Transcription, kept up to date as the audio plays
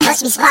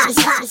Watch me spot.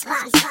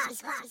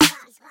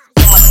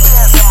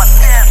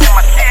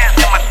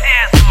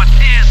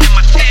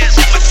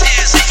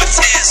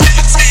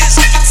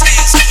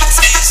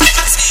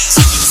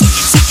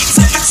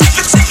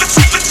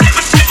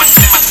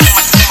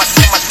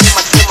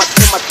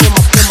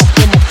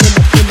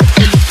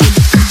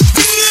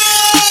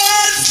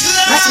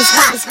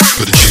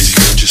 Put a cheesy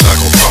girl just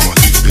like Obama,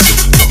 leave a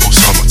bizzle, not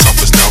Osama,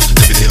 toughest now,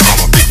 living in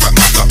armor, big fat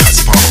map like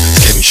Patsy Palmer,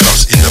 scaring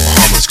shots in the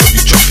Bahamas, got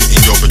you jumping in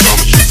your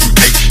pajamas, you fruit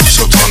cake, you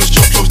so tarnished,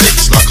 job flows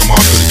dates like a mark.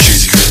 Put a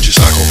cheesy girl just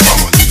like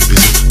Obama, leave a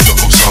bizzle, not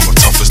Osama,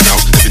 toughest now,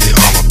 living in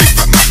armor, big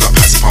fat map like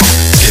Patsy Palmer,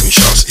 scaring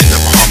shots in the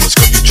Bahamas,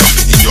 got you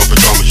jumping in your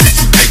pajamas, you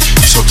fruit cake,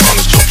 you so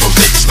tarnished, job flows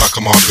dates like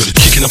a mark. Put a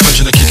kick in a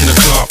punch and a kick in a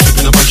car,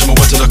 flipping a bunch of my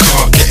words in the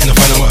car, getting a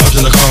fan of my herbs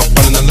in the car,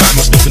 running the light,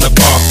 my sniff in the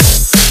bar,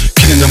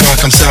 killing the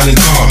mic, I'm sounding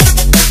hard.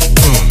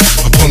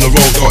 On the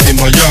road or in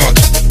my yard,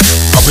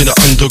 I've been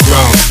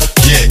underground,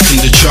 yeah,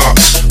 in the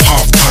charts,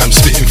 half time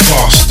spitting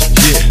fast,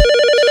 yeah.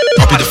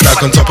 I'll be the flag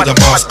on top of the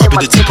mast, I'll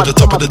be the tip of the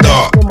top of the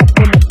dart,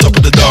 top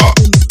of the dart,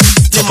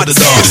 top of the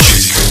dart. Get a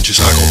cheesy girl just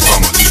like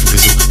Obama, leave a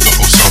bizzle, not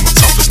Osama,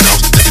 toughest now,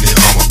 living in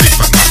armor, big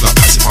fat map like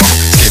Patsy Palmer,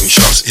 scaring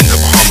shots in the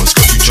Bahamas,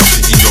 got you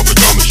jumping in your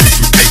pajamas, you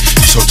fruit cake,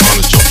 you so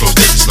tarnished, job flows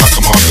dates like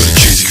a mark. Get a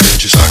cheesy girl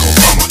just like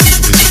Obama,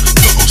 leave a bizzle,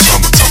 not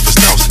Osama, toughest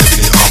now,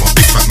 living in armor,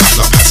 big fat map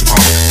like Patsy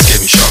Palmer,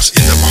 scaring shots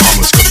in the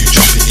Bahamas, got you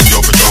jumping in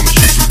your pajamas,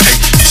 you fruit cake,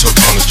 you so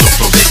tarnished, job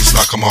flows dates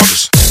like a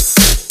marvelous.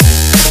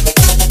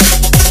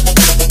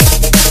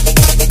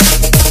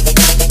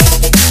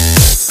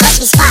 Watch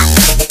me spot.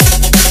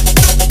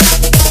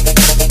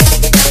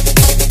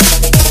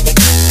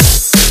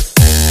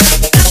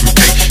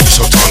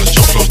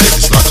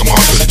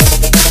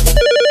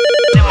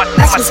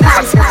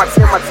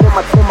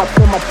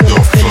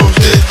 Your flow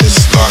dead,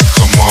 it's like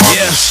a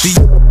marvelous.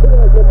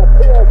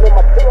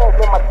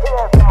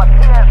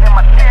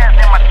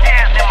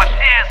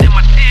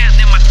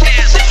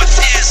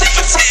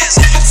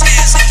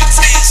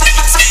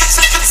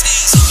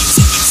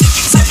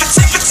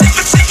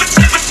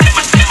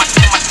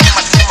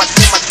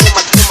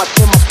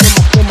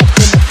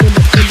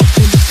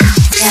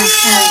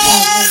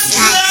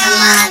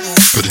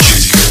 Put a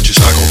cheesy girl just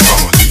like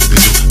Obama, leave a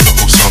bizzle, not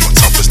Osama,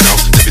 toughest now,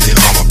 living in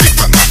armor, big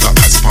fat map like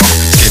Patsy Palmer,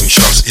 scaring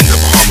shots in the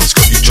Bahamas,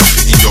 got you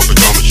jumping in your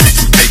pajamas, you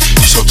fruit cake,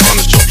 you so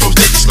tarnished, job flows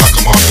dates like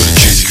a mark. Put a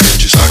cheesy girl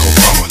just like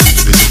Obama,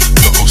 leave a bizzle,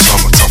 not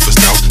Osama, toughest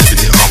now,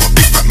 living in armor,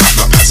 big fat map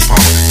like Patsy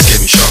Palmer,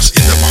 scaring shots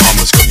in the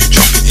Bahamas, got you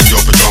jumping in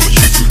your pajamas,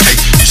 you fruit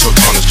cake, you so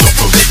tarnished, job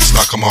flows dates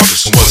like a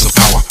marvelous. Words of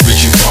power,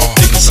 reaching far,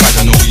 deep inside,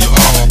 I know who you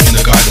are, in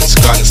the guidance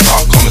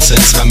star, common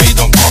sense, I made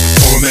on par,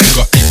 for a man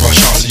got 8 rush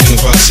hearts, the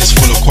universe is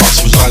full of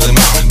quarks, reside in a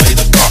mountain made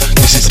of dark,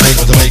 this is the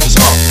paint of the maker's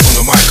art, on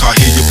the mic I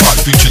hear your part,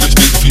 the future looks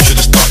big, the future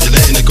to start, you're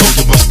letting it go,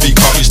 you must be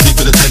caught, you sleep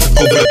in the tent,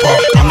 over the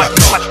park, I'm like,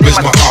 no, where's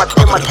my arc,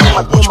 I got the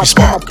power, watch me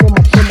spark,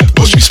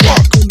 watch me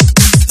spark.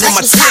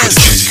 Put a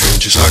cheesy girl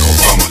just like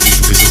Obama, leave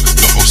a bizzle,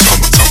 not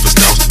Osama, toughest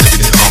now,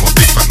 living in armor,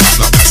 big fat map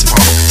like Patsy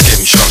Palmer,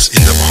 scaring shots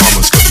in the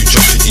Bahamas, got you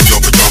jumping in your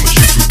pajamas,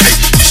 you fruit cake,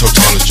 you so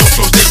tarnished, job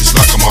flows dates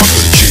like a mark.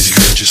 Put a cheesy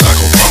girl just like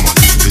Obama,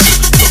 leave a bizzle,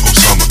 not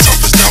Osama,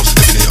 toughest now,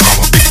 living in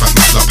armor, big fat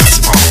map like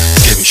Patsy Palmer,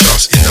 scaring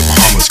shots in the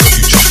Bahamas, got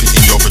you jumping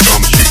in your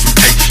pajamas, you fruit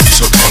cake, you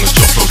so tarnished,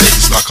 job flows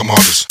dates like a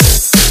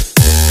marvelous.